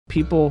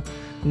people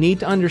need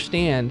to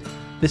understand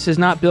this is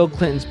not Bill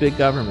Clinton's big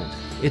government.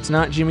 It's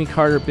not Jimmy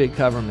Carter big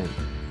government.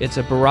 It's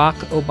a Barack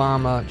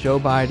Obama, Joe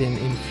Biden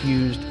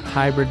infused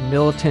hybrid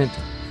militant,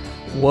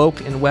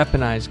 woke and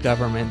weaponized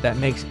government that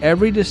makes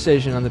every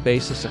decision on the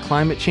basis of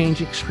climate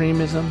change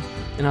extremism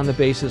and on the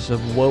basis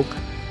of woke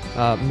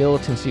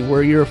militancy,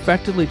 where you're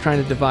effectively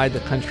trying to divide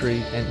the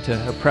country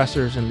into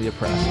oppressors and the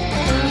oppressed.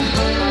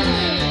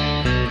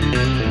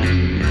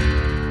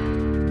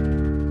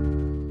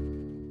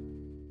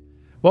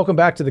 Welcome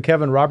back to the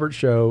Kevin Roberts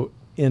Show.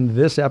 In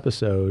this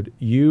episode,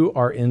 you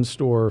are in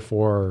store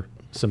for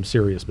some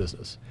serious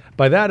business.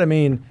 By that, I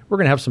mean, we're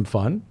going to have some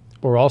fun,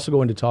 but we're also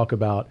going to talk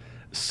about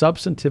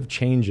substantive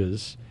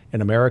changes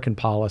in American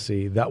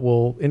policy that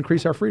will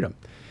increase our freedom.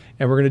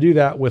 And we're going to do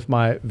that with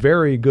my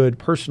very good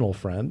personal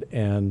friend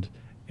and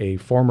a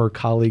former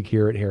colleague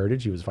here at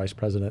Heritage. He was vice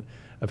president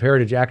of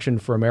Heritage Action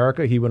for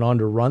America. He went on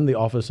to run the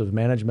Office of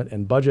Management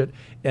and Budget,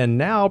 and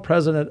now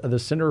president of the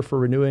Center for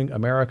Renewing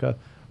America,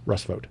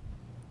 Russ Vought.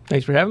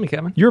 Thanks for having me,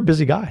 Kevin. You're a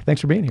busy guy.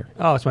 Thanks for being here.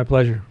 Oh, it's my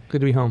pleasure.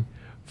 Good to be home.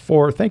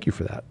 Thank you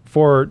for that.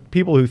 For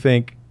people who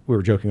think, we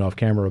were joking off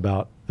camera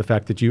about the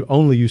fact that you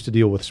only used to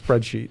deal with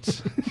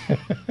spreadsheets.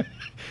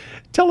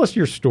 Tell us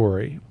your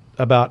story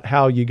about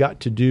how you got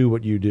to do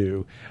what you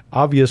do,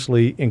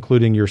 obviously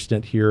including your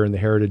stint here in the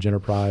Heritage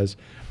Enterprise.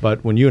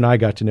 But when you and I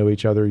got to know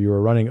each other, you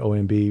were running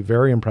OMB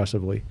very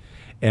impressively,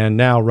 and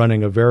now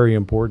running a very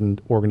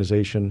important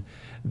organization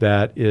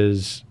that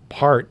is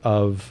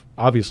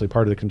obviously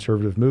part of the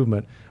conservative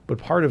movement, but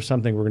part of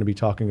something we're going to be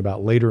talking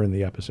about later in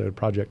the episode,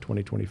 Project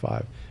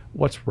 2025.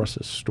 What's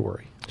Russ's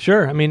story?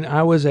 Sure. I mean,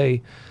 I was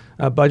a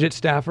budget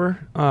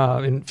staffer,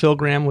 and Phil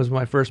Graham was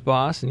my first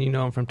boss, and you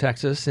know him from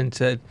Texas, and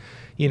said,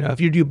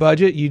 if you do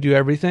budget, you do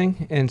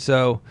everything. And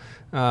so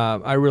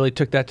I really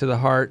took that to the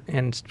heart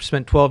and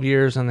spent 12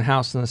 years in the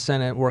House and the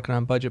Senate working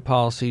on budget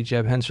policy,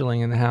 Jeb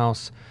Hensarling in the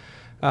House.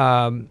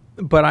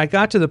 But I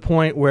got to the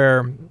point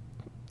where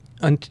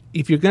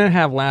if you're going to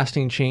have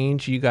lasting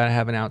change, you got to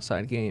have an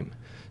outside game.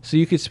 So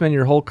you could spend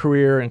your whole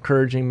career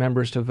encouraging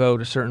members to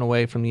vote a certain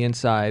way from the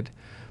inside,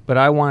 but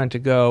I wanted to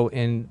go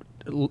and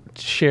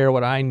share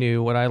what I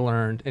knew, what I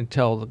learned, and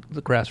tell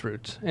the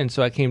grassroots. And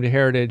so I came to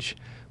Heritage,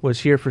 was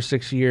here for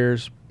 6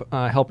 years,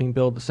 helping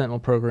build the Sentinel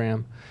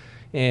program,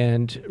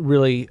 and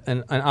really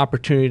an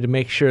opportunity to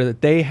make sure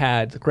that the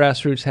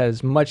grassroots had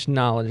as much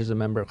knowledge as a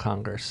member of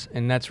Congress.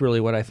 And that's really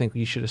what I think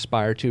you should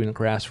aspire to in the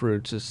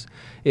grassroots.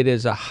 It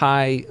is a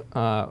high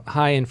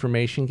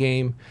information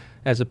game,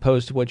 as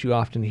opposed to what you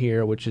often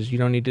hear, which is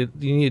you need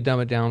to dumb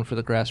it down for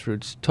the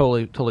grassroots.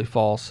 Totally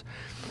false.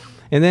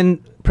 And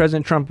then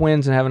President Trump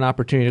wins and have an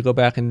opportunity to go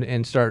back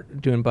and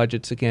start doing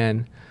budgets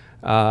again,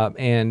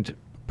 and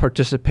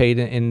participate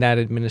in that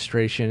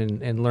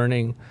administration and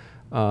learning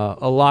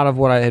a lot of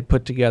what I had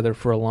put together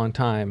for a long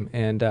time.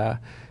 And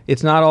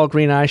it's not all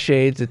green eye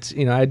shades. It's,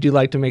 I do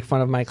like to make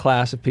fun of my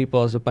class of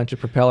people as a bunch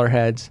of propeller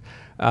heads.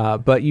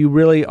 But you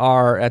really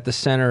are at the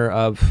center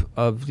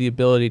of the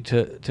ability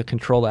to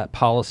control that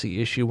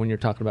policy issue when you're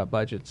talking about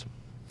budgets.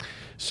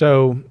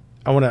 So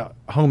I want to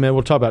home in.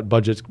 We'll talk about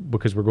budgets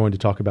because we're going to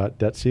talk about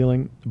debt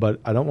ceiling, but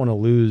I don't want to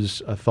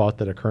lose a thought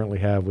that I currently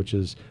have, which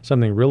is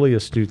something really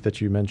astute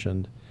that you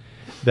mentioned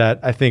that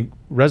I think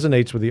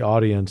resonates with the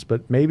audience,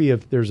 but maybe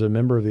if there's a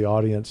member of the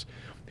audience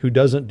who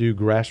doesn't do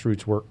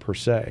grassroots work per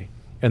se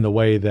in the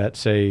way that,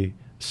 say,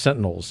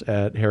 Sentinels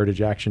at Heritage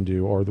Action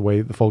do, or the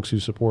way the folks who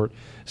support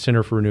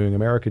Center for Renewing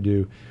America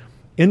do,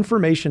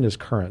 information is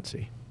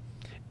currency.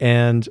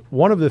 And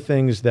one of the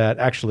things that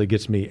actually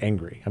gets me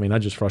angry, I mean,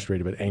 not just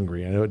frustrated, but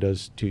angry, I know it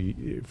does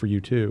for you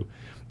too,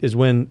 is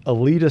when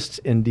elitists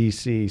in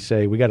D.C.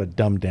 say we got to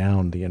dumb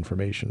down the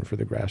information for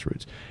the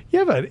grassroots. You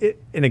have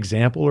an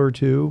example or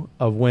two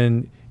of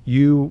when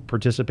you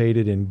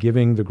participated in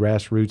giving the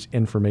grassroots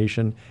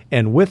information,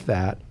 and with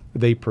that,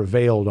 they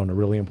prevailed on a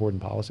really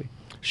important policy?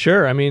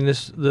 Sure. I mean,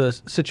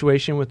 the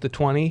situation with the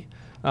 20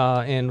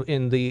 and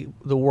in the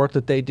work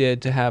that they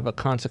did to have a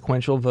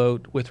consequential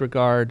vote with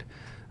regard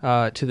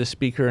to the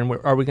speaker, and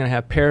are we going to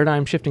have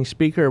paradigm-shifting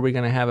speaker, or are we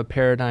going to have a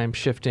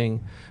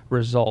paradigm-shifting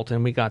result?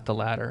 And we got the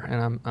latter,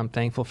 and I'm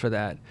thankful for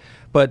that.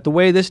 But the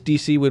way this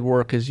D.C. would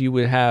work is you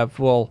would have,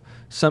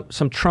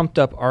 some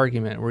trumped-up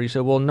argument where you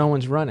say, no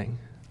one's running.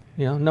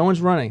 No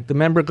one's running. The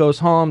member goes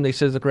home, they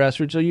says the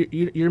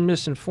grassroots, you're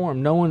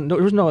misinformed.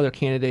 There was no other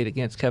candidate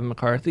against Kevin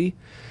McCarthy.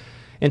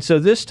 And so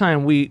this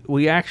time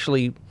we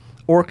actually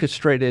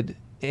orchestrated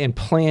and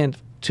planned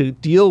to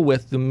deal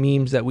with the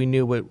memes that we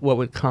knew what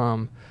would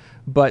come.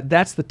 But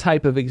that's the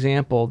type of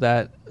example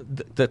that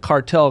the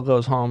cartel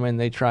goes home and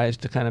they tries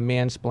to kind of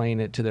mansplain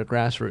it to their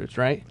grassroots,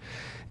 right?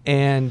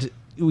 And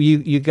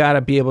you got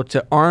to be able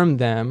to arm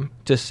them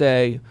to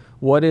say,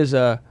 what is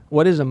a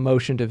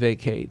motion to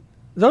vacate?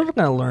 They're going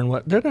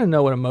to they're going to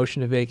know what a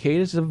motion to vacate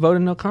is, a vote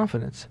of no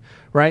confidence,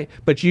 right?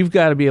 But you've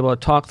got to be able to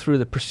talk through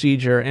the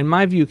procedure. And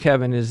my view,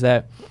 Kevin, is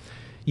that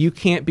you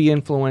can't be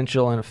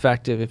influential and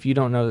effective if you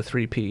don't know the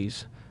 3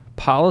 Ps: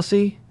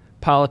 policy,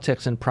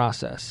 politics, and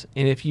process.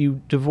 And if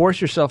you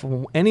divorce yourself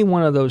from any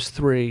one of those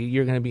 3,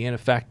 you're going to be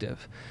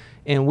ineffective.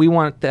 And we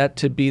want that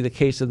to be the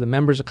case of the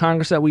members of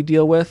Congress that we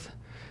deal with,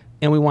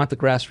 and we want the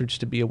grassroots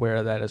to be aware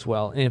of that as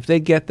well. And if they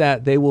get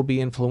that, they will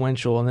be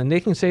influential, and then they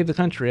can save the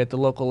country at the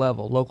local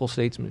level, local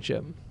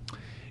statesmanship.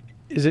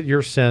 Is it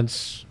your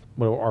sense,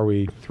 well, are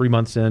we 3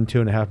 months in,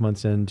 2.5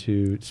 months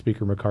into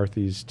Speaker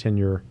McCarthy's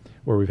tenure,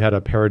 where we've had a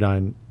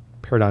paradigm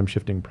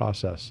shifting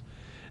process,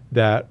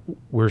 that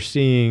we're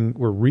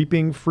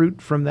reaping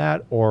fruit from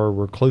that, or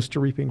we're close to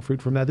reaping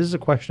fruit from that? This is a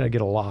question I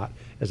get a lot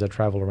as I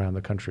travel around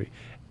the country.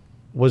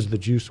 Was the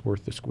juice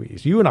worth the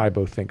squeeze? You and I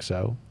both think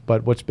so,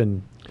 but what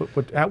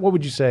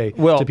would you say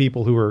to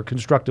people who are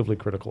constructively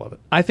critical of it?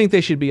 I think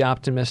they should be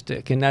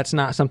optimistic, and that's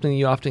not something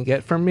you often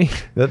get from me.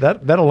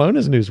 That alone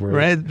is newsworthy.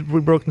 Right?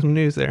 We broke some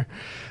news there.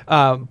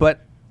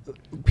 But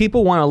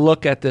people want to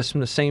look at this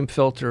from the same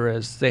filter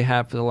as they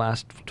have for the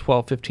last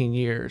 12, 15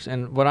 years.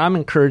 And what I'm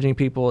encouraging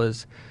people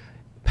is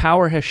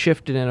power has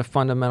shifted in a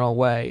fundamental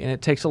way, and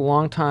it takes a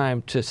long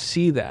time to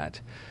see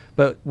that.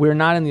 But we're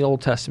not in the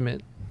Old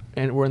Testament,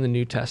 and we're in the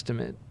New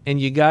Testament.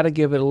 And you got to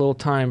give it a little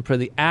time for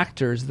the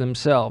actors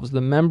themselves, the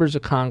members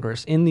of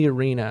Congress in the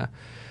arena,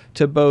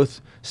 to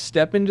both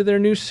step into their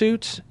new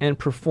suits and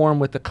perform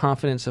with the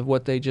confidence of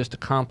what they just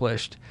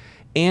accomplished,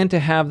 and to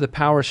have the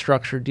power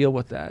structure deal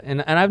with that.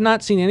 And I've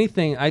not seen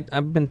anything.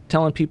 I've been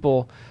telling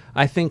people,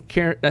 I think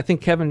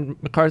Kevin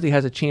McCarthy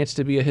has a chance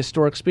to be a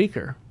historic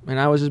speaker, and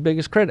I was his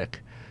biggest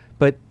critic.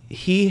 But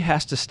he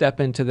has to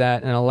step into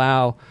that and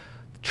allow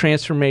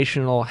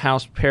transformational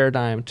House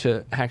paradigm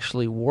to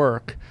actually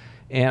work.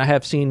 And I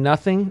have seen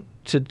nothing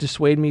to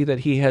dissuade me that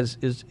he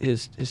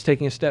is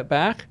taking a step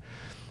back.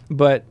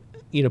 But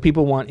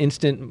people want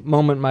instant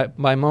moment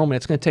by moment.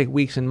 It's going to take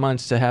weeks and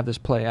months to have this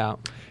play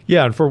out.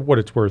 Yeah, and for what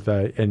it's worth,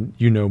 and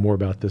you know more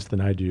about this than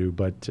I do,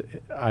 but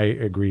I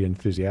agree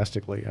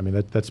enthusiastically. I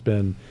mean, that's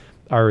been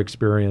our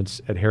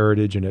experience at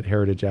Heritage and at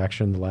Heritage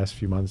Action the last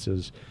few months.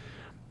 Is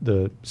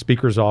the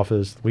Speaker's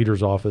office, the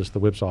Leader's office, the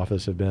Whip's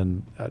office have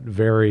been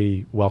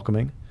very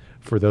welcoming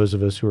for those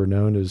of us who are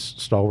known as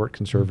stalwart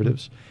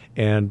conservatives,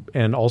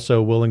 and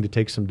also willing to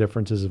take some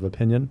differences of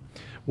opinion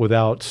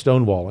without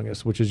stonewalling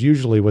us, which is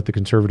usually what the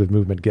conservative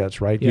movement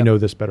gets, right? Yep. You know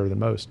this better than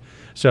most.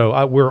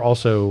 So we're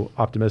also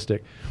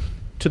optimistic.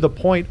 To the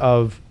point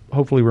of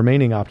hopefully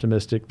remaining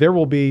optimistic, there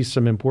will be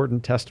some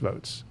important test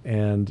votes.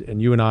 And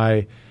you and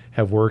I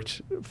have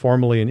worked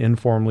formally and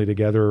informally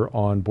together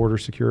on border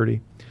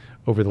security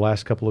over the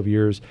last couple of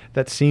years.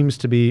 That seems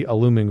to be a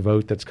looming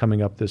vote that's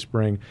coming up this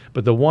spring.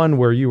 But the one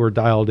where you were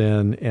dialed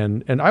in,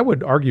 and I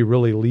would argue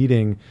really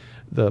leading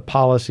the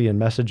policy and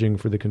messaging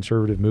for the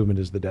conservative movement,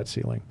 is the debt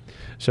ceiling.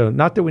 So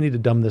not that we need to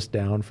dumb this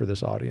down for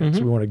this audience.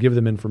 We want to give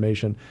them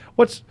information.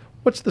 What's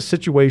the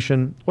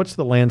situation? What's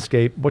the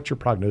landscape? What's your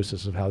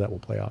prognosis of how that will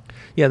play out?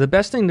 Yeah, the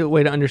best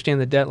way to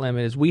understand the debt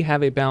limit is we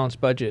have a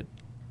balanced budget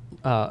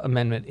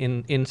amendment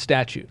in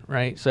statute,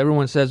 right? So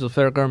everyone says the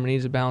federal government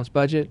needs a balanced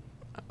budget.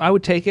 I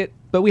would take it,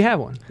 but we have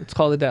one. It's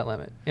called the debt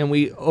limit, and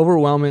we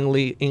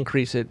overwhelmingly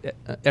increase it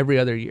every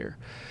other year.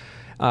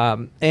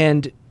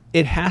 And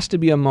it has to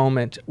be a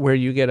moment where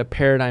you get a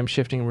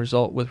paradigm-shifting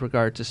result with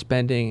regard to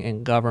spending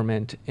and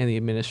government and the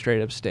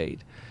administrative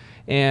state.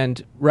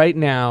 And right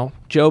now,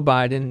 Joe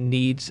Biden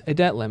needs a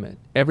debt limit.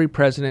 Every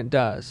president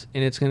does,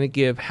 and it's going to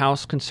give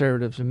House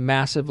conservatives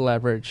massive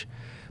leverage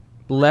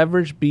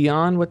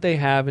beyond what they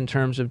have in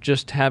terms of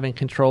just having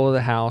control of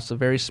the House, a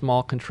very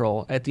small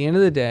control. At the end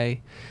of the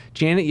day,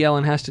 Janet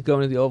Yellen has to go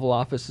into the Oval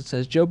Office and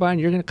says, Joe Biden,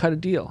 you're going to cut a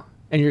deal,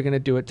 and you're going to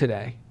do it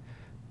today.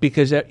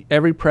 Because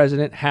every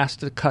president has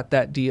to cut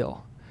that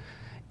deal.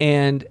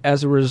 And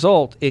as a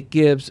result, it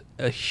gives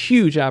a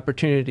huge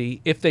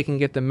opportunity, if they can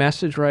get the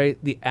message right,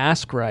 the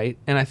ask right,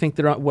 and I think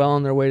they're well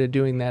on their way to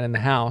doing that in the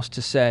House,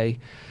 to say,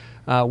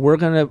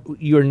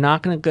 you're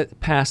not going to get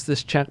past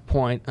this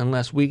checkpoint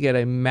unless we get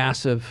a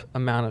massive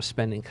amount of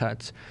spending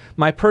cuts.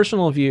 My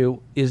personal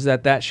view is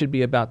that should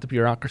be about the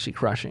bureaucracy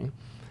crushing.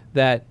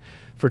 That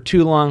for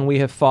too long we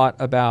have fought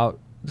about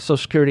Social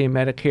Security and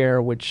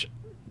Medicare, which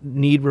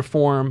need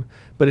reform.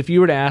 But if you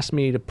were to ask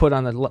me to put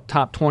on the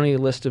top 20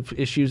 list of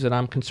issues that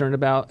I'm concerned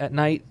about at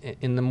night,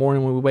 in the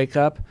morning when we wake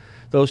up,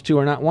 those two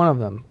are not one of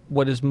them.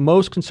 What is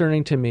most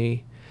concerning to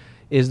me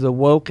is the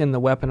woke and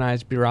the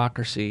weaponized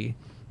bureaucracy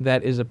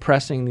that is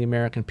oppressing the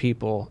American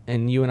people.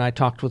 And you and I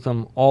talked with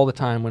them all the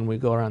time when we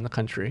go around the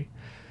country.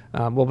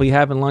 We'll be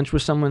having lunch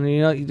with someone,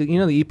 the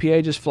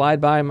EPA just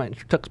flied by,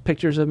 took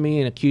pictures of me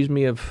and accused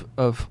me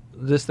of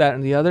this, that,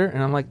 and the other.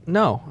 And I'm like,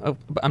 no,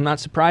 I'm not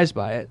surprised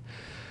by it.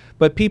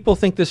 But people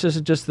think this is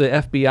just the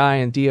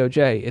FBI and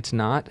DOJ. It's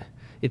not.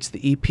 It's the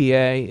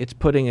EPA. It's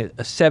putting a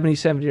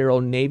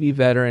 77-year-old Navy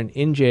veteran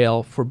in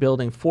jail for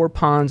building 4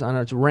 ponds on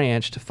its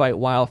ranch to fight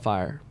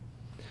wildfire.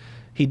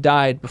 He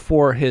died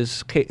before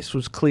his case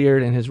was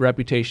cleared and his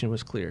reputation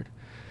was cleared.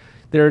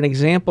 There are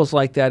examples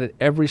like that at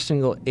every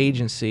single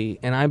agency,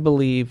 and I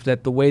believe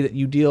that the way that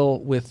you deal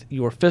with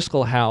your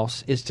fiscal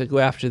house is to go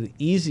after the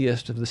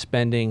easiest of the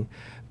spending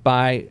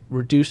by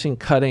reducing,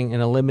 cutting,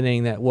 and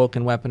eliminating that woke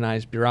and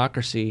weaponized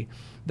bureaucracy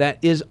that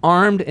is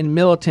armed and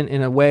militant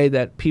in a way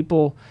that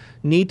people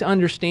need to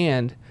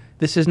understand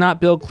This is not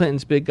Bill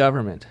Clinton's big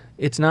government.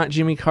 It's not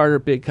Jimmy Carter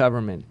big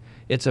government.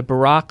 It's a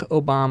Barack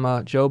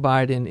Obama, Joe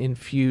Biden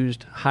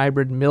infused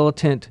hybrid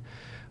militant,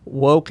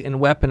 woke and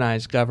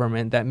weaponized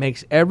government that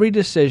makes every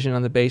decision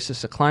on the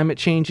basis of climate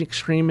change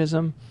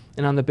extremism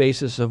and on the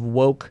basis of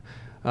woke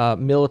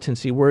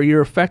militancy, where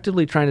you're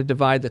effectively trying to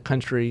divide the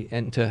country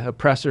into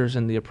oppressors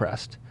and the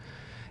oppressed.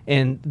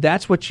 And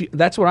that's what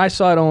I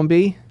saw at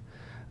OMB.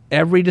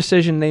 Every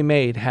decision they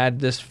made had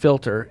this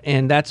filter,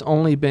 and that's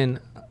only been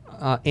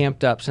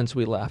amped up since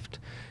we left.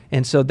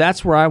 And so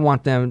that's where I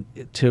want them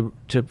to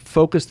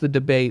focus the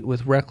debate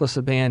with reckless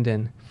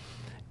abandon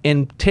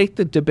and take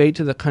the debate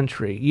to the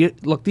country.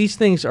 Look, these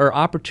things are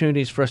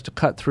opportunities for us to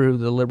cut through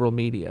the liberal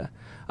media.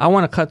 I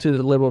want to cut through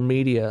the liberal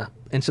media.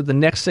 And so the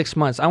next 6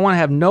 months, I want to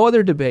have no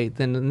other debate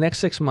than the next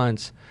 6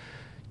 months.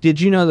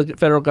 Did you know the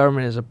federal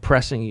government is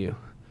oppressing you?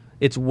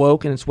 It's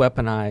woke and it's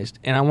weaponized.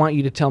 And I want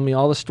you to tell me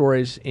all the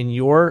stories in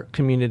your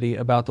community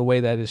about the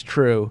way that is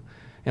true.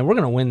 And we're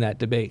going to win that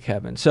debate,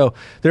 Kevin. So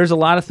there's a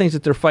lot of things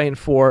that they're fighting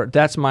for.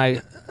 That's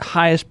my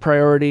highest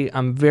priority.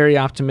 I'm very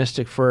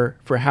optimistic for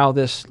how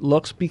this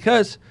looks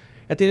because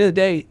at the end of the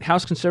day,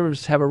 House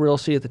conservatives have a real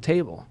seat at the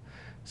table.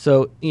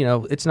 So,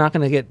 it's not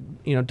going to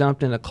get,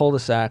 dumped in a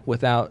cul-de-sac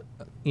without,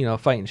 a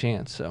fighting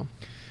chance. So,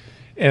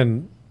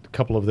 and a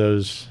couple of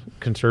those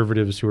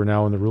conservatives who are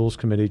now in the Rules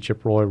Committee,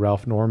 Chip Roy,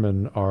 Ralph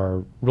Norman,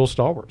 are real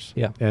stalwarts.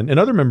 Yeah. And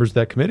other members of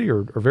that committee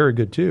are very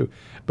good too.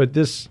 But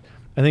this,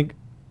 I think,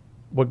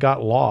 what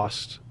got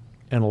lost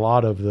in a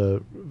lot of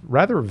the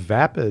rather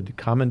vapid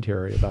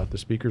commentary about the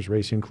speaker's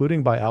race,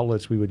 including by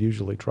outlets we would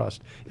usually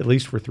trust, at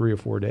least for 3 or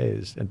 4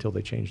 days until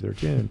they changed their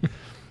tune,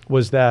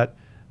 was that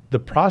the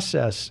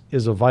process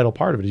is a vital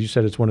part of it. As you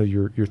said, it's one of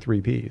your 3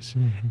 Ps.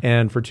 Mm-hmm.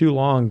 And for too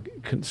long,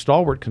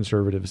 stalwart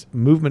conservatives,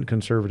 movement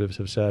conservatives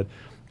have said,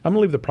 I'm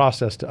going to leave the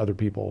process to other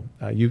people.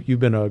 You've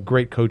been a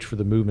great coach for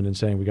the movement in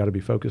saying we got to be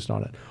focused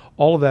on it.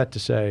 All of that to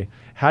say,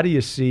 how do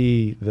you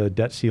see the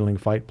debt ceiling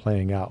fight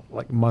playing out,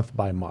 like month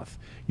by month?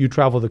 You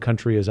travel the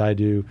country as I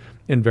do.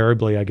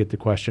 Invariably, I get the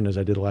question, as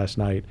I did last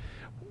night,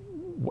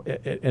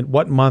 and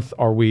what month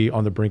are we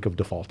on the brink of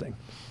defaulting?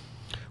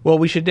 Well,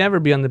 we should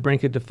never be on the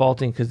brink of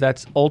defaulting because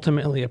that's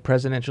ultimately a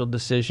presidential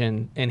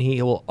decision, and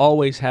he will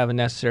always have the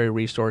necessary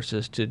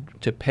resources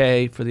to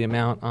pay for the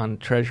amount on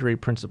Treasury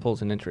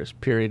principals and interest,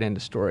 period, end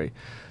of story.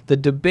 The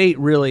debate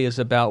really is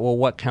about, well,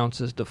 what counts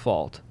as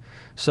default?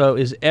 So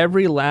is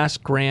every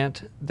last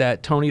grant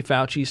that Tony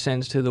Fauci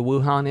sends to the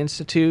Wuhan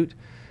Institute,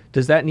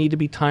 does that need to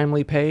be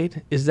timely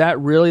paid? Is that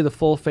really the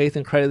full faith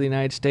and credit of the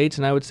United States?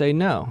 And I would say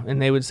no.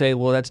 And they would say,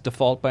 well, that's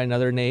default by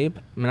another NABE.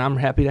 I mean, I'm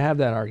happy to have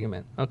that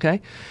argument,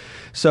 okay?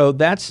 So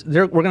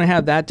we're going to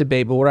have that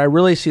debate. But what I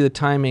really see the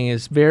timing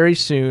is very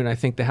soon, I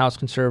think the House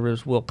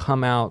conservatives will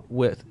come out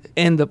with,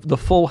 and the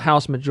full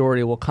House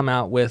majority will come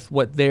out with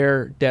what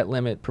their debt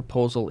limit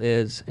proposal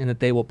is, and that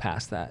they will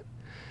pass that.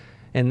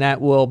 And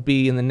that will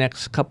be in the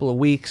next couple of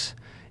weeks.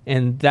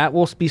 And that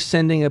will be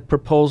sending a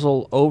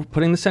proposal,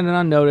 putting the Senate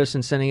on notice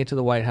and sending it to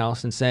the White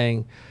House and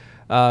saying,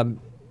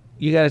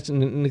 you got to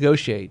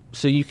negotiate.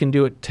 So you can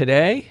do it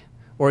today,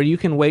 or you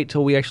can wait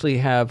till we actually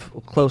have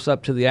close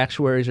up to the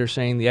actuaries are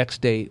saying the X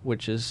date,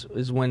 which is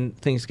when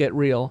things get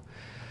real.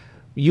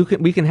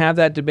 We can have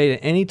that debate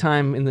at any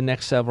time in the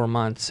next several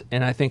months,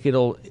 and I think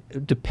it'll,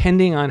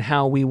 depending on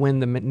how we win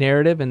the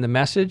narrative and the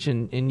message,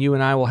 and you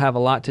and I will have a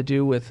lot to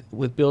do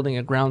with building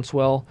a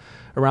groundswell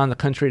around the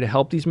country to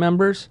help these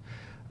members.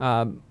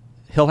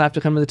 He'll have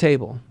to come to the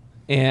table,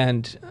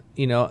 and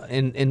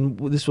and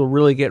this will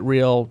really get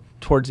real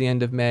towards the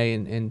end of May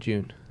and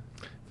June.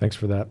 Thanks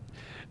for that.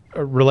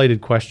 A related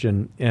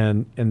question,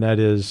 and that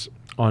is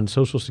on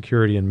Social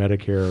Security and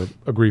Medicare.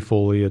 Agree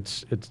fully.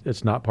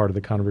 It's not part of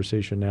the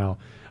conversation now,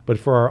 but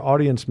for our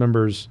audience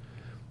members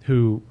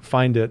who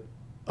find it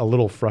a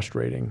little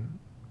frustrating,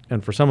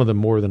 and for some of them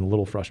more than a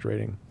little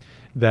frustrating,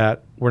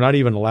 that we're not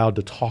even allowed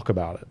to talk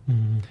about it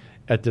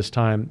at this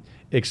time.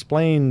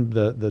 Explain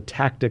the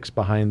tactics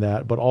behind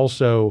that, but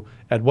also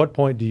at what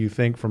point do you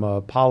think from a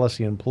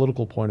policy and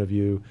political point of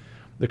view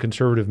the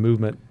conservative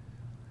movement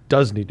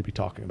does need to be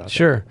talking about that?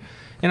 Sure.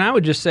 And I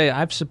would just say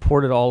I've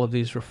supported all of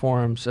these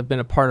reforms. I've been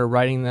a part of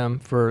writing them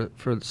for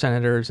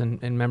senators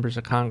and members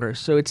of Congress.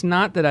 So it's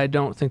not that I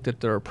don't think that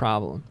they're a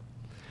problem.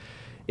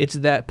 It's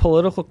that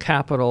political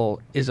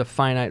capital is a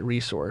finite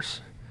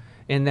resource,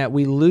 and that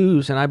we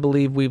lose, and I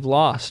believe we've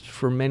lost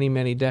for many,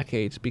 many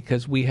decades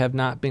because we have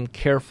not been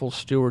careful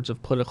stewards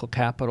of political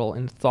capital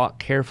and thought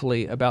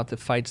carefully about the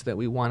fights that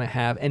we want to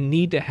have and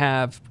need to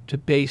have to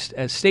base,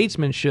 as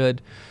statesmen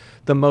should,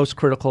 the most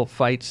critical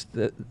fights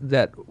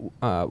that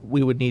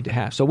we would need to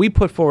have. So we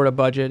put forward a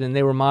budget, and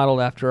they were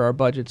modeled after our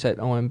budgets at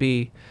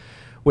OMB,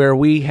 where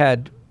we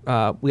have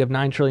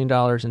 $9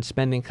 trillion in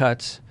spending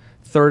cuts.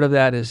 Third of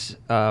that is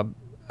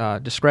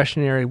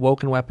discretionary,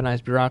 woke and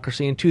weaponized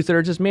bureaucracy, and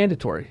 2/3 is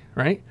mandatory,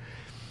 right?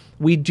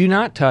 We do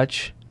not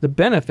touch the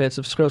benefits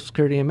of Social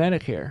Security and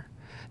Medicare,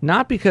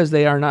 not because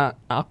they are not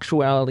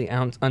actually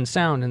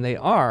unsound, and they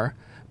are,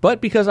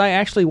 but because I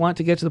actually want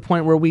to get to the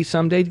point where we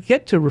someday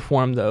get to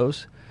reform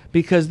those,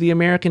 because the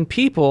American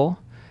people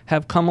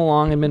have come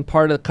along and been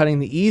part of cutting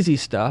the easy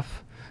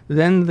stuff,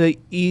 then the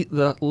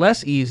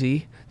less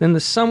easy, then the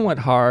somewhat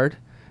hard,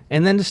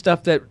 and then the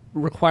stuff that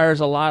requires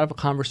a lot of a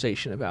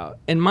conversation about.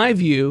 And my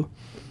view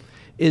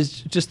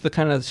is just the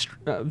kind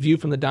of view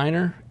from the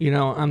diner. You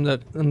know, I'm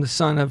the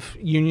son of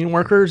union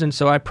workers, and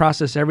so I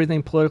process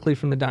everything politically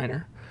from the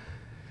diner.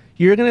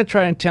 You're going to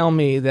try and tell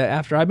me that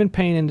after I've been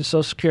paying into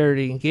Social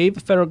Security and gave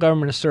the federal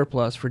government a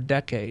surplus for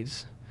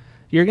decades,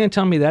 you're going to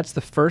tell me that's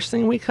the first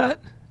thing we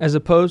cut, as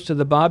opposed to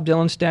the Bob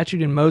Dylan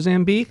statue in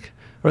Mozambique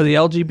or the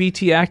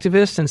LGBT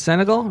activists in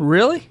Senegal?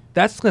 Really?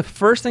 That's the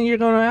first thing you're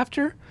going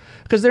after?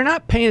 Because they're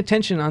not paying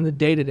attention on the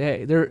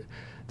day-to-day.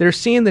 They're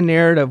seeing the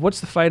narrative. What's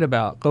the fight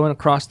about going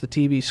across the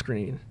TV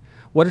screen?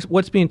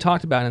 What's being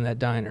talked about in that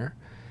diner?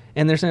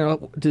 And they're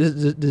saying,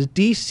 does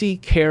D.C.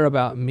 care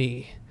about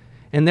me?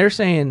 And they're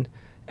saying,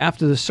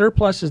 after the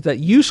surpluses that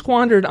you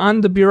squandered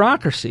on the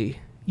bureaucracy,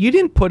 you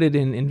didn't put it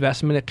in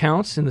investment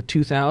accounts in the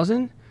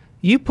 2000.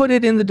 You put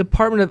it in the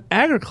Department of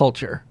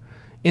Agriculture,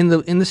 in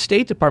the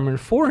State Department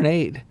of Foreign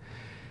Aid.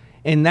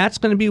 And that's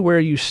going to be where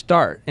you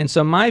start. And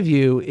so my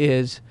view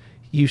is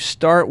you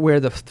start where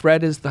the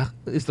threat is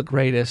the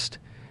greatest,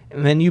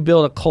 and then you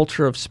build a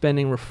culture of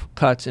spending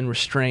cuts and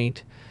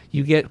restraint.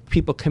 You get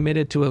people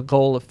committed to a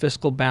goal of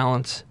fiscal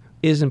balance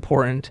is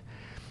important.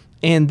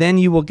 And then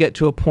you will get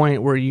to a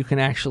point where you can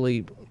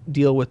actually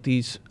deal with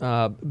these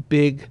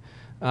big,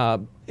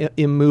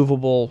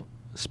 immovable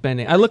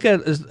spending. I look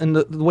at it as in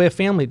the way a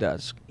family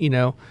does. You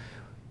know,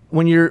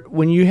 when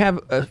you have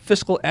a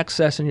fiscal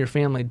excess in your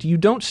family, you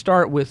don't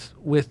start with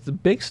the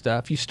big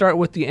stuff. You start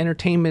with the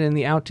entertainment and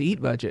the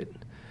out-to-eat budget.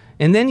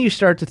 And then you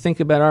start to think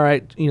about, all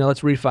right, you know,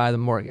 let's refi the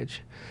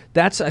mortgage.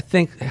 That's, I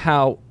think,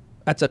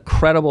 that's a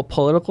credible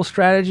political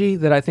strategy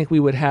that I think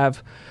we would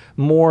have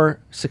more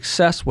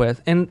success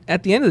with. And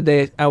at the end of the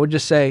day, I would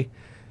just say,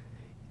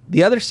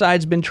 the other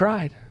side's been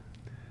tried.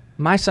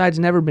 My side's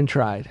never been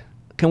tried.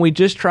 Can we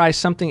just try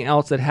something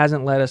else that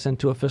hasn't led us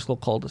into a fiscal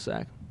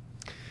cul-de-sac?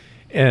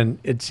 And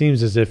it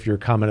seems as if your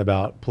comment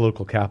about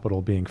political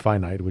capital being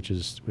finite, which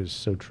is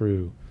so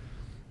true,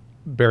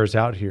 bears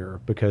out here,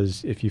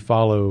 because if you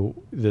follow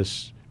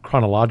this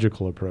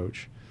chronological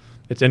approach,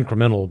 it's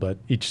incremental, but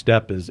each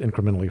step is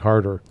incrementally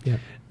harder. Yeah.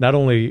 Not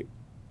only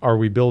are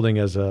we building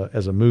as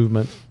a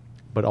movement,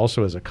 but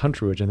also as a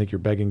country, which I think you're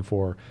begging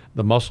for,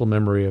 the muscle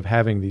memory of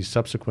having these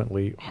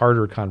subsequently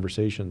harder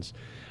conversations.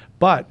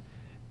 But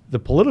the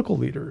political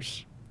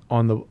leaders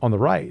on the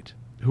right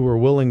who are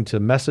willing to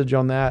message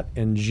on that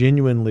and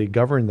genuinely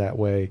govern that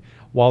way,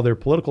 while their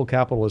political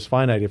capital is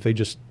finite if they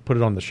just put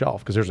it on the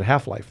shelf, because there's a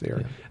half-life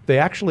there, they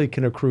actually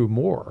can accrue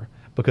more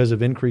because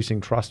of increasing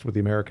trust with the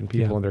American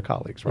people and their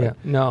colleagues, right? Yeah.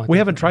 No, we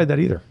haven't tried that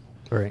either.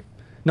 Right.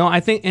 No, I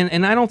think,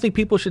 and I don't think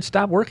people should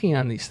stop working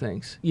on these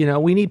things. You know,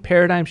 we need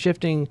paradigm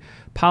shifting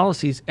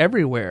policies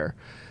everywhere.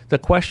 The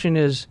question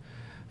is,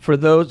 for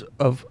those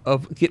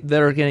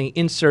that are getting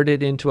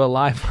inserted into a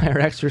live fire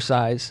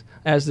exercise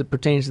as it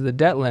pertains to the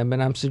debt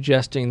limit, I'm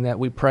suggesting that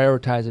we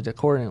prioritize it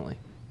accordingly.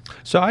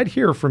 So I'd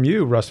hear from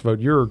you, Russ, Vought,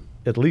 you're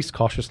at least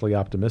cautiously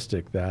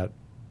optimistic that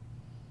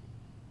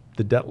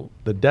the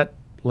debt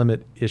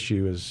limit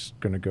issue is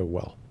going to go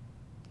well.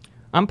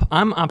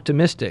 I'm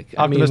optimistic.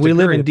 I mean, we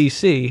live in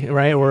D.C.,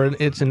 right, or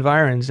its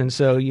environs, and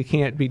so you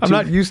can't be too... I'm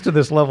not used to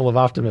this level of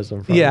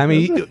optimism. Yeah, I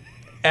mean,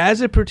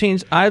 as it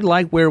pertains, I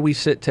like where we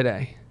sit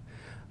today.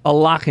 A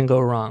lot can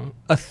go wrong.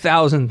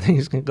 1,000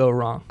 things can go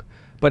wrong.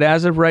 But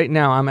as of right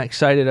now, I'm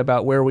excited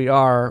about where we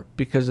are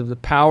because of the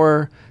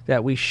power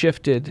that we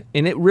shifted,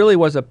 and it really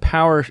was a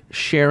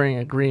power-sharing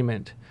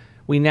agreement.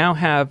 We now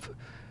have,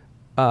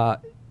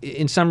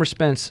 in some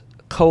respects,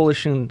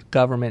 coalition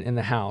government in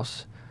the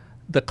House.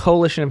 The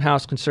coalition of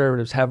House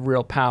conservatives have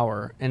real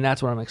power, and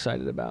that's what I'm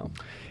excited about.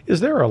 Is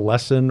there a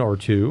lesson or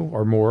two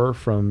or more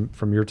from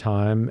your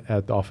time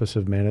at the Office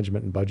of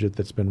Management and Budget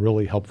that's been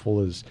really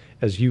helpful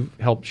as you've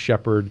helped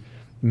shepherd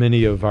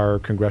many of our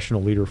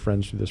congressional leader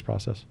friends through this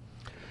process?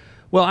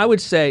 Well, I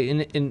would say,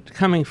 in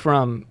coming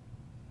from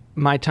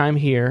my time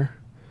here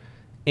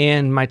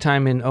and my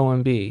time in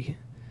OMB,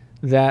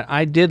 that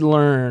I did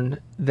learn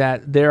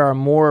that there are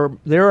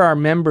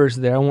members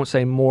there, I won't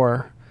say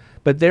more,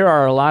 but there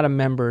are a lot of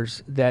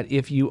members that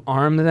if you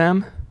arm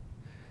them,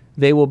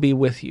 they will be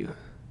with you.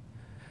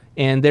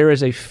 And there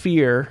is a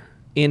fear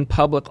in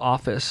public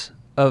office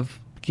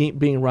of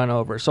being run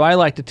over. So I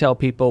like to tell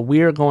people,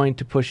 we are going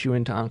to push you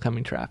into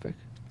oncoming traffic.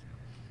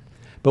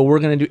 But we're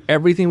going to do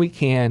everything we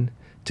can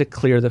to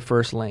clear the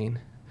first lane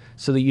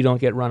so that you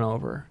don't get run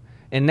over.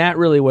 And that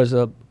really was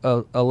a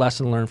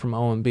lesson learned from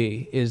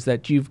OMB, is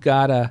that you've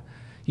got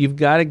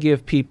to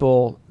give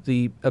people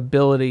the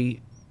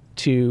ability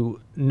to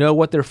know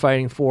what they're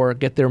fighting for,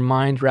 get their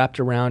mind wrapped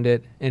around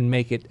it, and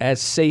make it as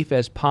safe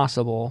as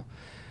possible.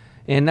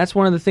 And that's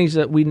one of the things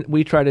that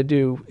we try to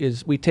do,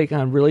 is we take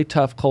on really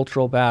tough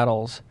cultural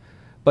battles.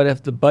 But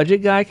if the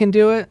budget guy can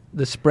do it,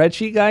 the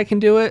spreadsheet guy can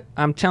do it,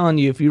 I'm telling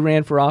you, if you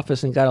ran for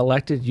office and got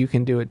elected, you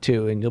can do it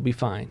too, and you'll be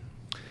fine.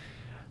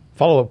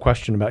 follow-up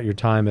question about your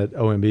time at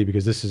OMB,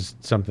 because this is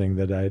something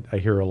that I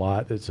hear a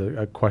lot. It's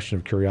a question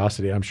of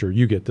curiosity. I'm sure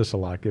you get this a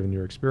lot given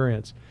your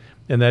experience.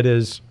 And that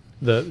is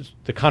the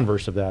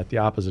converse of that, the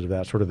opposite of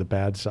that, sort of the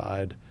bad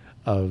side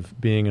of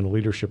being in a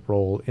leadership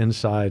role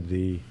inside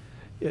the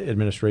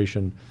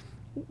administration.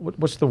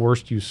 What's the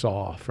worst you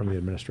saw from the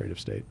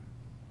administrative state?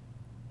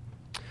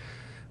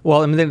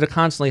 Well, I mean, they're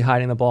constantly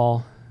hiding the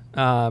ball.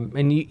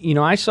 And,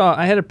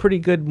 I had a pretty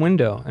good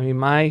window. I mean,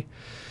 my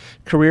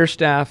career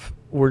staff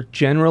were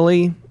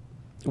generally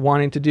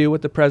wanting to do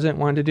what the president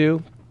wanted to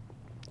do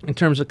in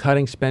terms of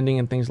cutting spending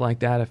and things like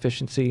that,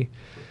 efficiency.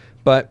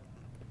 But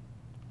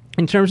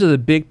in terms of the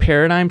big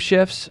paradigm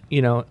shifts,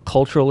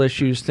 cultural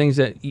issues, things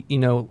that,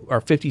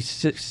 are 50,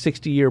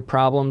 60-year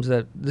problems,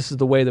 that this is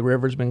the way the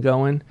river's been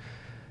going,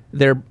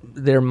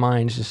 their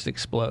minds just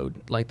explode.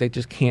 Like they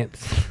just can't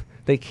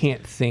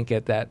think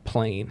at that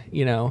plane,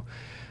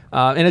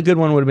 And a good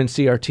one would have been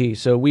CRT.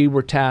 So we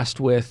were tasked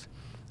with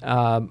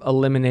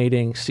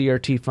eliminating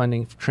CRT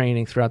funding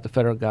training throughout the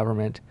federal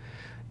government.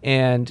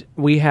 And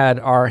we had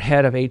our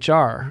head of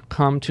HR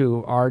come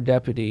to our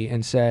deputy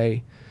and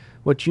say,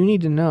 what you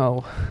need to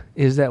know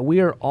is that we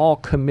are all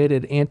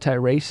committed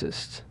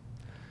anti-racists.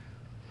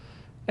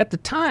 At the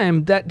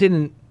time,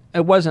 it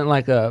wasn't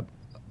like the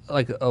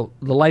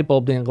light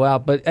bulb didn't go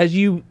out. But as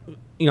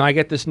I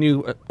get this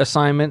new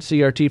assignment,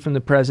 CRT from the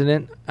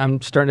president,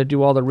 I'm starting to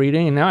do all the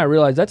reading, and now I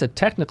realize that's a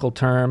technical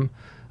term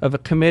of a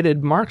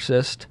committed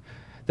Marxist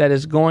that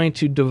is going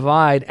to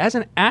divide as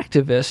an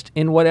activist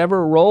in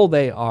whatever role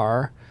they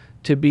are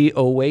to be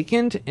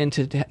awakened and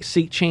to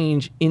seek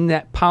change in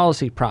that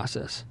policy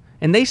process.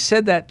 And they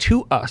said that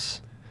to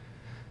us.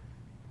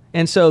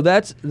 And so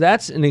that's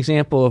an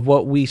example of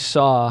what we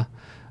saw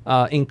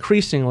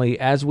increasingly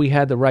as we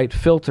had the right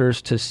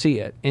filters to see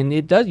it. And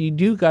you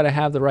do got to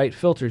have the right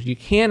filters. You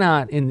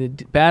cannot,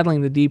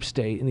 battling the deep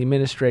state, in the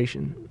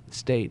administration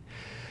state,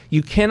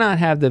 you cannot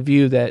have the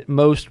view that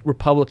most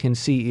Republican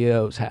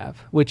CEOs have,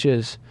 which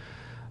is,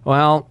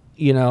 well,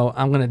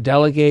 I'm going to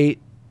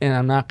delegate and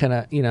I'm not going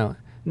to,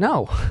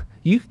 no.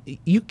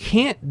 You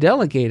can't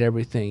delegate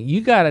everything. You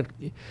gotta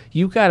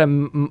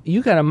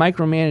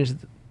micromanage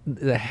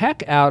the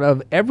heck out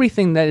of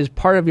everything that is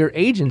part of your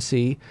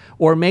agency,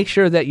 or make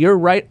sure that your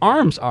right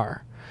arms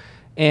are.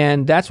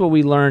 And that's what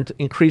we learned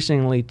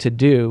increasingly to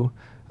do,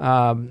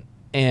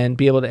 and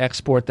be able to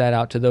export that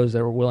out to those that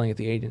were willing at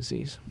the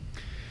agencies.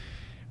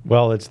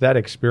 Well, it's that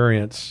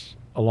experience,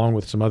 along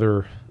with some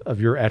other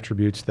of your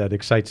attributes, that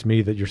excites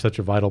me that you're such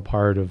a vital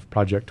part of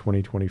Project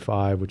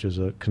 2025, which is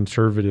a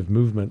conservative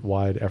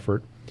movement-wide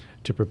effort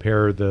to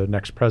prepare the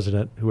next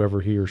president,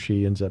 whoever he or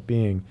she ends up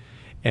being.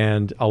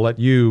 And I'll let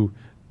you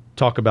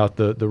talk about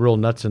the real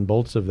nuts and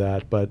bolts of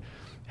that, but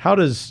how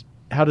does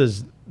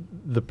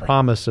the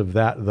promise of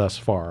that thus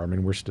far, I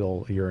mean, we're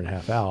still a year and a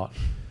half out,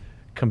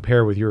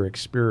 compare with your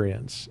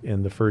experience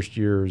in the first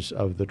years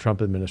of the Trump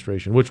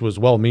administration, which was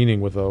well-meaning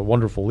with a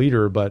wonderful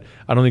leader, but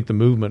I don't think the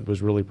movement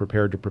was really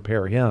prepared to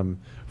prepare him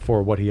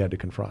for what he had to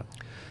confront?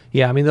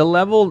 Yeah, I mean,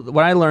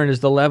 what I learned is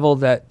the level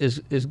that is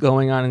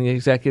going on in the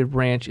executive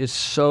branch is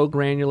so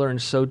granular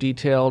and so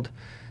detailed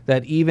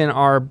that even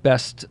our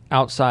best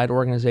outside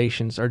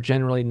organizations are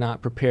generally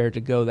not prepared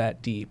to go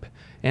that deep.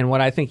 And what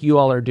I think you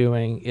all are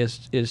doing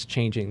is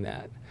changing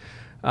that.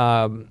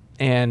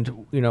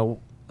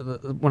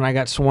 When I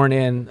got sworn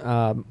in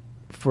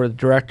for the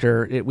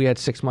director, we had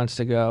 6 months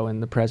to go,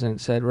 and the president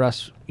said,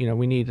 "Russ,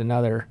 we need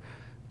another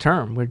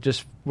term. We're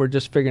just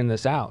figuring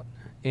this out."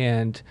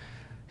 And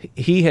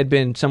he had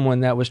been someone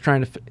that was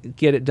trying to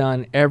get it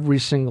done every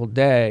single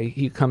day.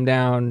 He'd come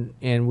down,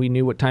 and we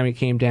knew what time he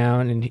came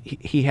down, and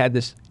he had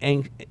this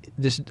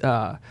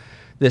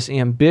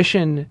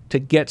ambition to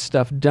get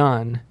stuff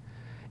done,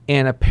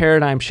 and a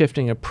paradigm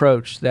shifting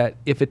approach that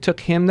if it took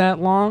him that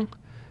long,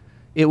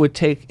 it would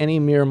take any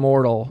mere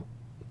mortal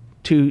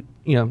two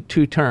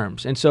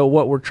terms. And so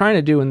what we're trying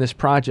to do in this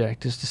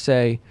project is to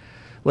say,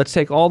 let's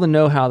take all the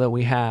know-how that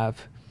we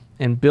have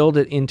and build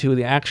it into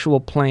the actual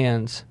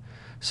plans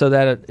so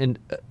that an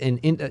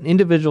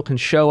individual can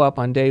show up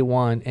on day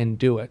one and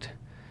do it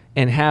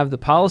and have the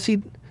policy,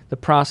 the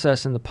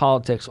process, and the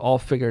politics all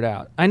figured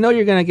out. I know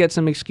you're going to get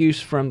some excuse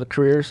from the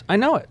careers. I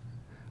know it.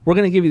 We're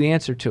going to give you the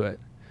answer to it.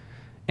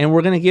 And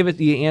we're going to give it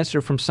the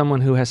answer from someone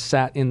who has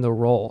sat in the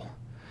role.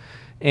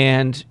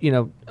 And,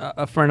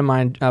 a friend of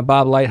mine,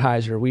 Bob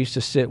Lighthizer, we used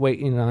to sit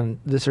waiting on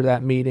this or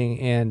that meeting,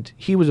 and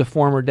he was a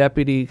former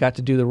deputy, got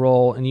to do the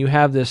role, and you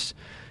have this,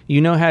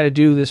 how to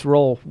do this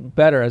role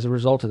better as a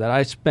result of that.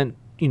 I spent,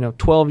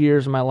 12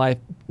 years of my life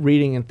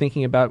reading and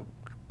thinking about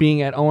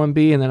being at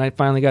OMB, and then I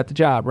finally got the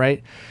job,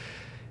 right?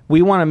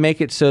 We want to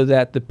make it so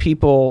that the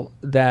people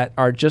that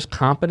are just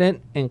competent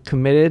and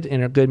committed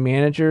and are good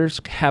managers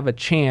have a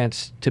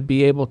chance to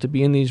be able to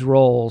be in these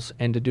roles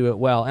and to do it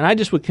well. And I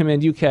just would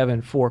commend you,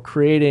 Kevin, for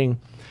creating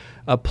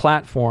a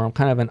platform,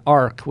 kind of an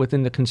arc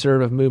within the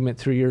conservative movement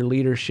through your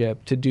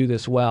leadership to do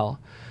this well.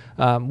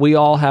 We're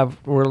all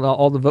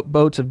the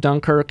boats of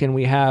Dunkirk, and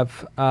we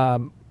have a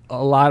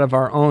lot of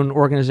our own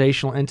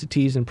organizational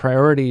entities and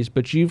priorities,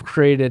 but you've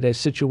created a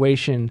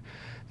situation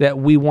that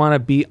we want to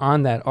be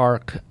on that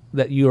arc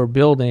that you are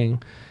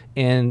building,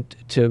 and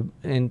to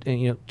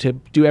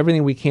do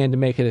everything we can to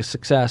make it a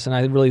success. And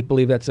I really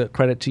believe that's a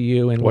credit to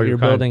you and what you're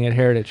building at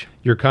Heritage.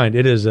 You're kind.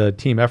 It is a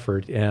team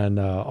effort, and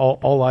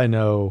all I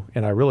know,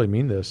 and I really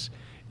mean this,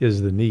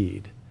 is the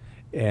need.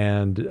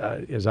 And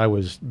as I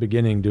was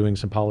beginning doing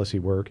some policy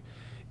work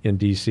in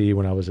D.C.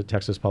 when I was at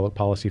Texas Public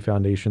Policy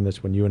Foundation,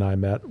 that's when you and I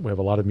met. We have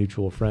a lot of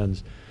mutual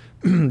friends.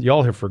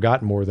 Y'all have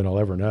forgotten more than I'll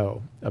ever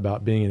know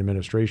about being in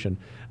administration.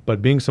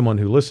 But being someone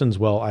who listens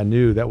well, I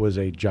knew that was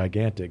a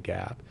gigantic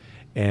gap.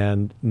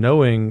 And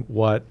knowing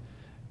what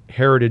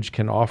Heritage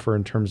can offer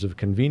in terms of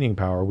convening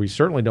power, we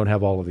certainly don't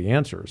have all of the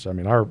answers. I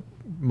mean, our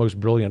most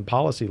brilliant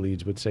policy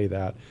leads would say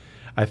that.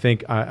 I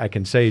think I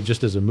can say,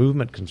 just as a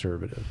movement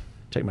conservative,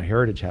 take my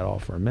Heritage hat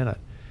off for a minute,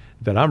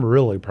 that I'm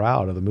really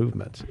proud of the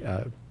movement.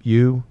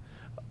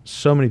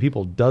 So many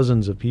people,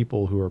 dozens of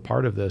people who are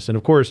part of this. And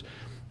of course,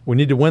 we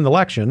need to win the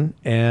election,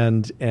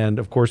 and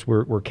of course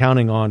we're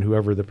counting on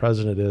whoever the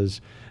president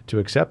is to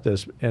accept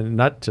this, and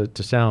not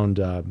to sound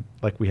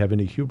like we have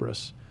any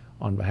hubris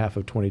on behalf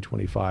of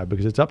 2025,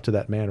 because it's up to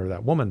that man or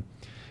that woman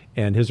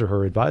and his or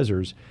her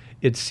advisors.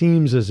 It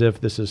seems as if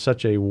this is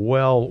such a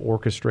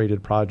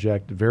well-orchestrated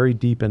project, very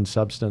deep in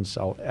substance.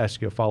 I'll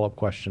ask you a follow-up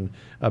question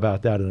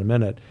about that in a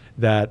minute,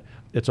 that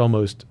it's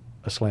almost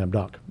a slam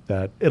dunk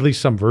that at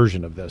least some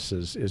version of this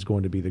is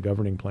going to be the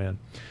governing plan.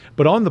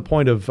 But on the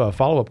point of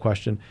follow-up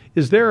question,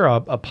 is there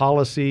a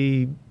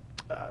policy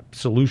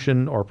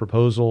solution or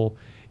proposal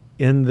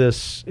in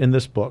this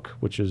book,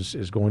 which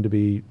is going to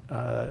be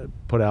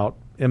put out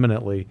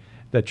imminently,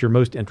 that you're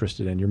most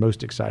interested in, you're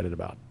most excited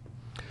about?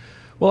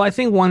 Well, I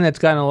think one that's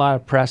gotten a lot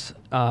of press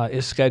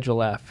is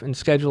Schedule F. And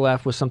Schedule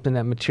F was something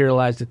that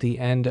materialized at the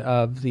end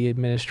of the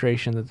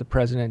administration that the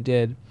president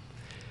did,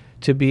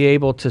 to be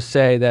able to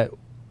say that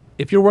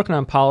if you're working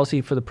on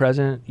policy for the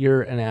president,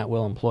 you're an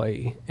at-will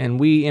employee. And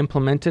we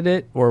implemented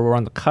it, or we're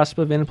on the cusp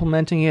of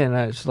implementing it, and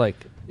it's like,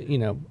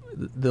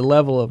 the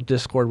level of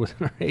discord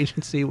within our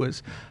agency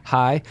was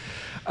high.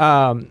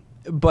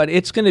 But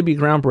it's going to be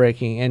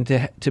groundbreaking,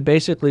 and to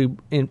basically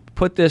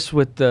put this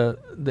with the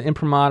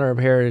imprimatur of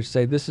Heritage,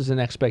 say this is an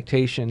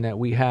expectation that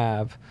we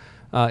have,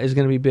 is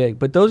going to be big.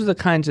 But those are the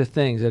kinds of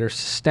things that are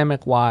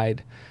systemic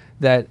wide,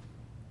 that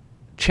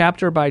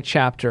chapter by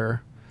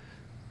chapter,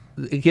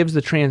 it gives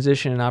the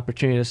transition an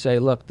opportunity to say,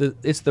 look,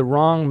 it's the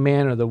wrong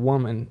man or the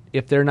woman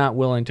if they're not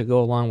willing to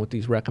go along with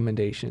these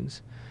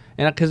recommendations.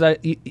 And because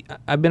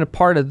I've been a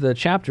part of the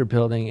chapter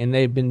building,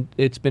 and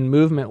it's been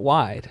movement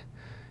wide.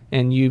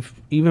 And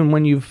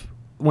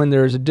when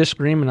there's a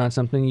disagreement on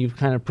something, you've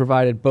kind of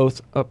provided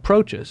both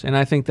approaches. And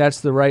I think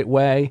that's the right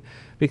way,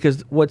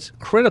 because what's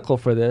critical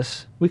for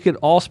this, we could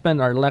all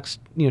spend our next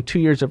 2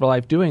 years of our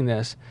life doing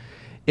this.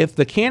 If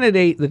the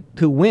candidate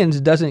who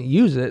wins doesn't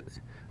use it,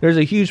 there's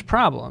a huge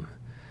problem.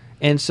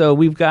 And so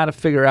we've got to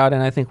figure out,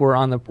 and I think we're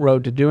on the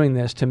road to doing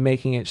this, to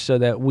making it so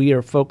that we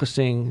are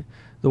focusing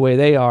the way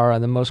they are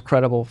on the most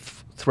credible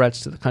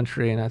threats to the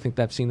country. And I think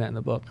I've seen that in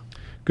the book.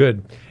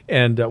 Good.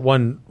 And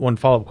one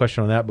follow-up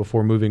question on that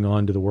before moving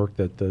on to the work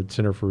that the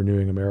Center for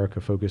Renewing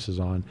America focuses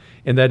on.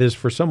 And that is,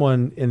 for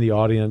someone in the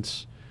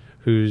audience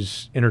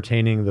who's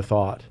entertaining the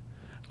thought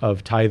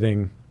of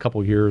tithing a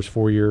couple years,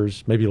 4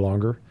 years, maybe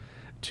longer,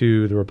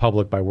 to the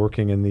Republic by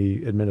working in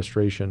the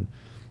administration,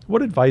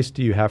 what advice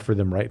do you have for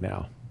them right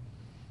now?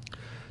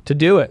 To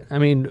do it. I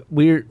mean,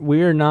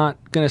 we're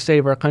not going to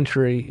save our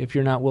country if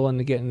you're not willing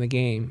to get in the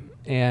game.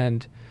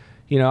 And,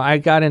 I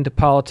got into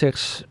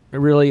politics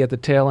really at the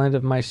tail end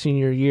of my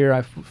senior year.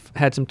 I've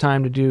had some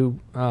time to do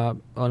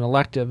an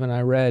elective, and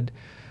I read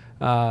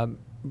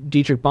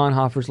Dietrich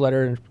Bonhoeffer's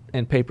Letter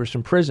and Papers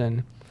from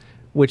Prison,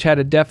 which had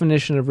a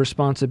definition of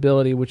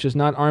responsibility, which is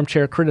not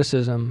armchair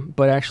criticism,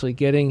 but actually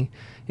getting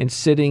and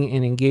sitting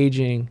and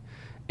engaging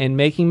and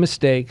making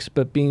mistakes,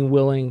 but being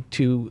willing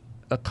to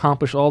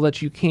accomplish all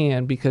that you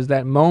can, because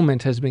that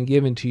moment has been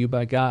given to you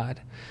by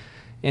God.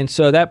 And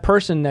so that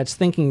person that's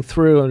thinking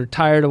through, and they're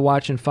tired of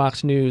watching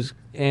Fox News,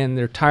 and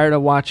they're tired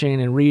of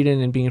watching and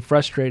reading and being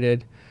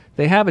frustrated,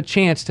 they have a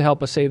chance to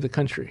help us save the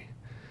country.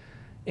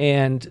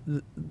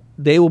 And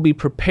they will be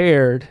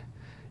prepared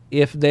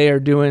if they are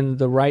doing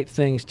the right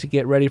things to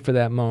get ready for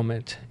that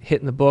moment,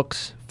 hitting the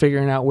books,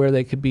 figuring out where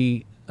they could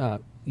be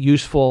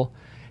useful,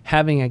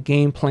 having a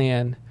game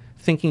plan,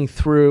 thinking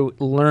through,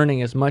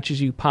 learning as much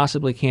as you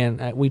possibly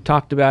can. We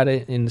talked about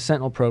it in the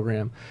Sentinel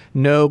program.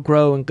 Know,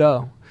 grow, and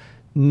go.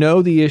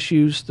 Know the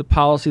issues, the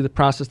policy, the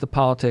process, the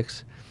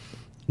politics.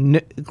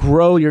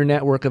 Grow your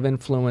network of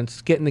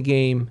influence, get in the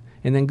game,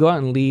 and then go out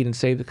and lead and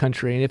save the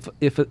country. And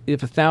if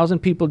 1,000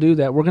 people do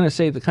that, we're going to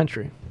save the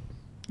country.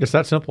 It's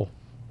that simple.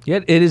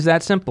 Yeah, it is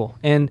that simple.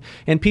 And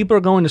people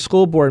are going to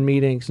school board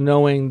meetings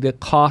knowing the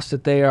cost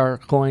that they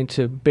are going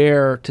to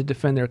bear to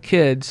defend their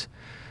kids.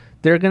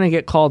 They're going to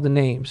get called the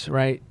names,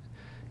 right?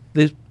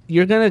 If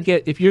you're going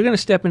to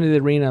step into the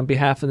arena on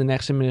behalf of the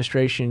next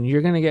administration,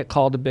 you're going to get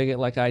called a bigot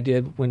like I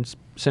did when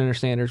Senator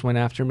Sanders went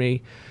after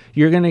me.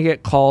 You're going to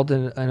get called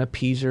an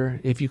appeaser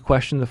if you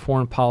question the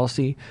foreign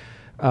policy.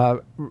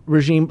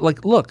 regime.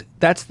 Like, look,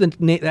 that's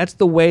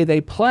the way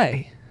they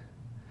play.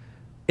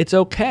 It's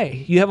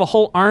okay. You have a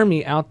whole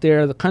army out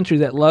there, the country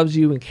that loves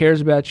you and cares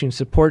about you and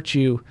supports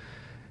you.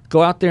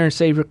 Go out there and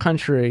save your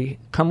country,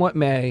 come what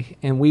may,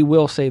 and we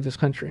will save this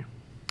country.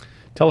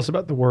 Tell us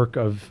about the work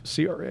of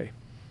CRA.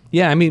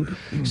 Yeah, I mean,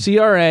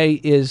 CRA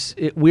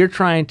we're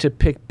trying to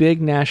pick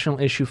big national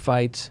issue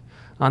fights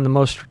on the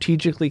most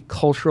strategically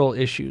cultural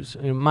issues.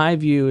 And my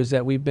view is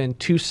that we've been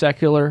too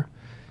secular,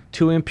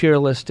 too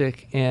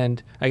imperialistic,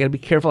 and I got to be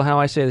careful how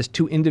I say this,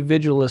 too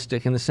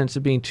individualistic in the sense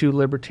of being too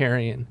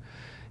libertarian,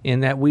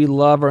 in that we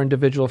love our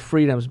individual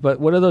freedoms. But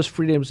what are those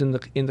freedoms in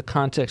the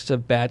context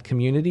of bad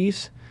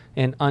communities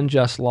and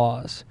unjust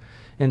laws?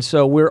 And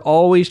so we're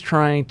always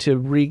trying to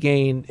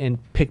regain and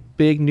pick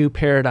big new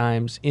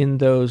paradigms in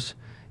those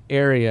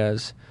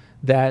areas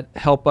that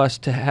help us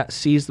to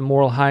seize the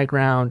moral high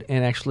ground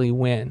and actually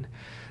win.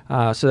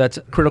 So that's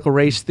critical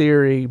race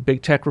theory,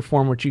 big tech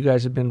reform, which you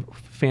guys have been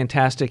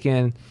fantastic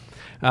in,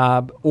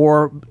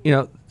 or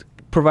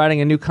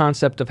providing a new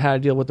concept of how to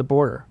deal with the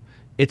border.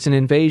 It's an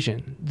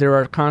invasion. There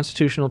are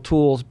constitutional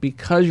tools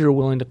because you're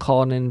willing to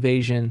call it an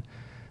invasion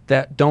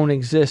that don't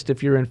exist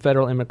if you're in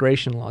federal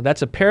immigration law.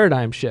 That's a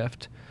paradigm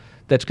shift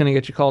that's going to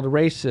get you called a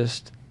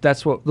racist.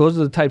 Those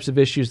are the types of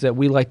issues that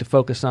we like to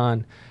focus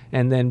on.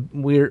 And then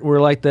we're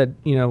like that,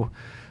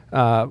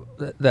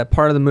 that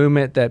part of the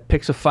movement that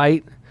picks a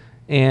fight,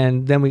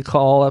 and then we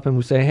call up and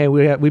we say, hey,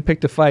 we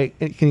picked a fight.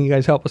 Can you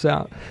guys help us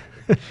out?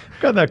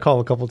 Got that call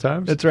a couple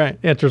times. That's right.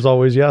 Answer's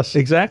always yes.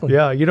 Exactly.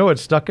 Yeah.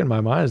 What's stuck in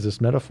my mind is this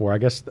metaphor. I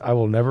guess I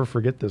will never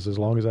forget this as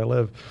long as I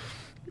live.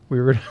 We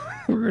were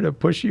going to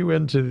push you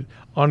into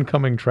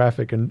oncoming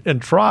traffic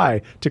and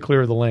try to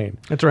clear the lane.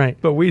 That's right.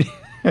 But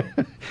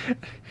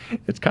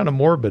it's kind of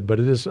morbid, but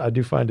it is. I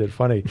do find it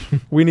funny.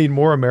 We need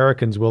more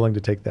Americans willing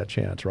to take that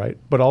chance, right?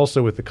 But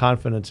also with the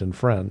confidence in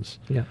friends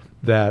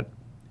that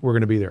we're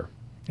going to be there.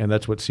 And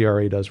that's what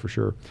CRA does for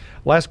sure.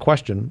 Last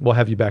question. We'll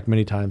have you back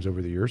many times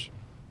over the years.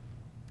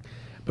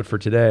 But for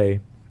today,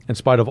 in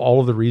spite of all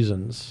of the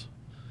reasons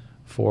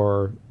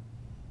for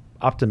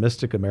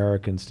optimistic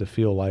Americans to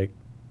feel like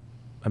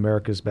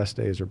America's best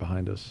days are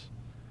behind us,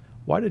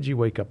 why did you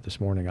wake up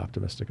this morning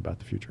optimistic about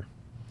the future?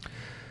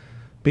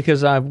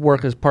 Because I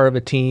work as part of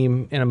a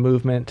team in a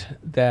movement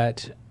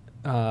that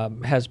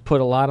has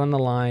put a lot on the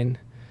line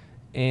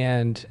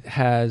and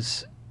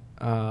has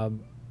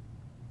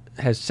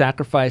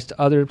sacrificed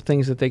other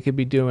things that they could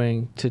be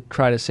doing to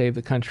try to save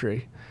the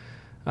country.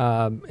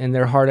 And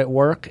they're hard at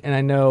work. And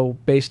I know,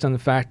 based on the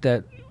fact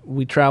that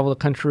we travel the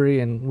country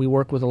and we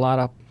work with a lot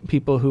of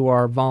people who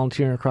are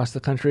volunteering across the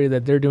country,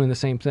 that they're doing the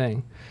same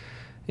thing.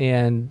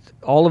 And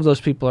all of those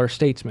people are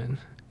statesmen.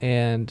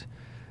 And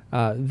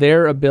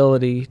their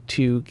ability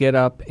to get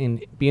up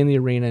and be in the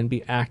arena and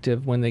be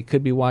active when they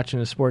could be watching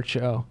a sports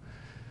show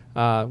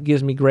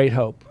gives me great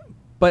hope.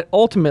 But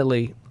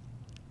ultimately,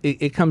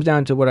 it comes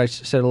down to what I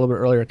said a little bit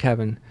earlier,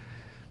 Kevin.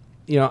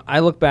 I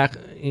look back,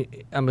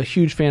 I'm a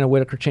huge fan of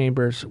Whittaker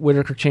Chambers.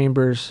 Whittaker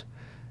Chambers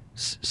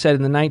said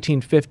in the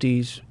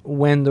 1950s,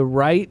 when the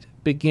right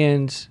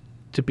begins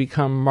to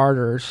become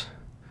martyrs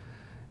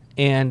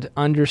and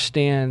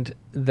understand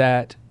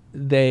that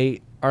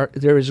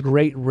there is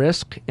great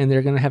risk and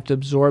they're going to have to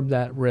absorb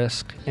that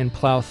risk and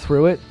plow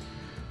through it,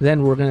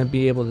 then we're going to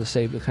be able to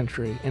save the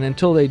country. And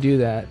until they do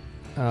that,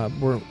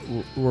 we're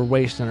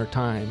wasting our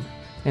time.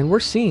 And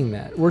we're seeing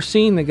that. We're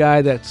seeing the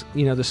guy that's,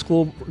 the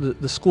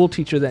school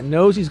teacher that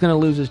knows he's going to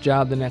lose his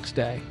job the next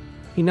day.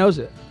 He knows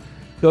it.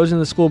 Goes in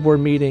the school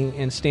board meeting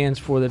and stands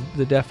for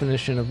the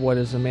definition of what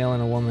is a male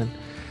and a woman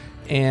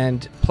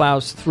and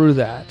plows through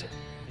that.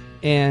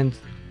 And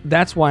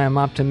that's why I'm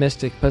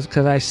optimistic,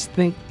 because I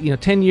think,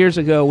 10 years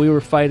ago we were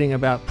fighting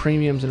about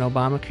premiums and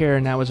Obamacare,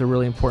 and that was a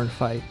really important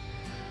fight.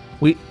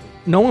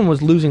 No one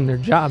was losing their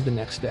job the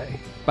next day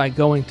by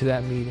going to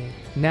that meeting.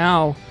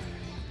 Now,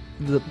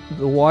 the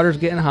water's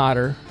getting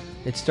hotter,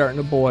 it's starting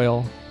to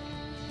boil,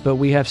 but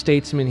we have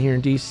statesmen here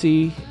in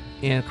D.C.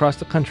 and across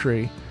the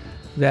country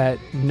that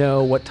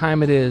know what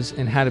time it is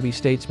and how to be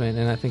statesmen,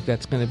 and I think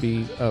that's going to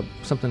be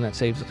something that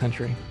saves the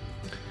country.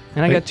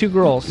 And I got two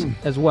girls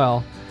as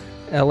well,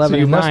 11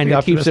 and 9,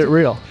 that keeps it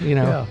real.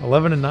 Yeah,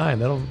 11 and 9,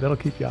 that'll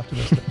keep you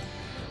optimistic.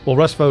 Well,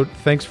 Russ Vought,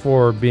 thanks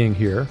for being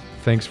here.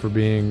 Thanks for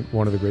being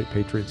one of the great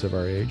patriots of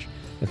our age,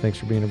 and thanks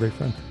for being a great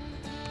friend.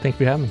 Thank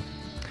you for having me.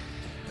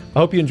 I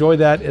hope you enjoyed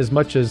that as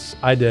much as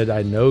I did.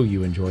 I know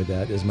you enjoyed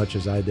that as much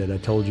as I did. I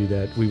told you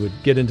that we would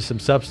get into some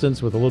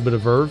substance with a little bit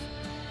of verve.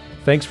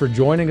 Thanks for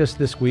joining us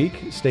this week.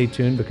 Stay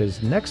tuned,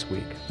 because next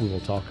week we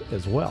will talk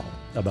as well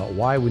about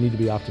why we need to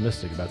be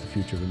optimistic about the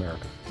future of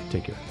America.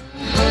 Take care.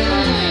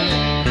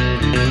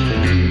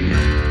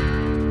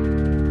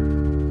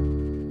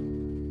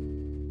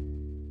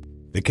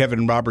 The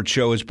Kevin Roberts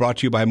Show is brought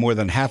to you by more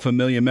than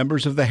 500,000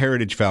 members of the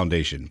Heritage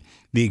Foundation.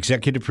 The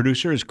executive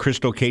producer is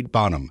Crystal Kate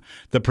Bonham.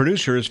 The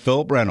producer is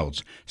Philip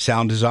Reynolds.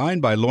 Sound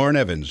design by Lauren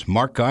Evans,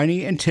 Mark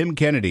Guiney, and Tim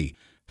Kennedy.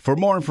 For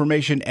more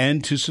information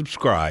and to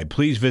subscribe,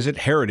 please visit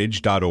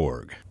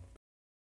heritage.org.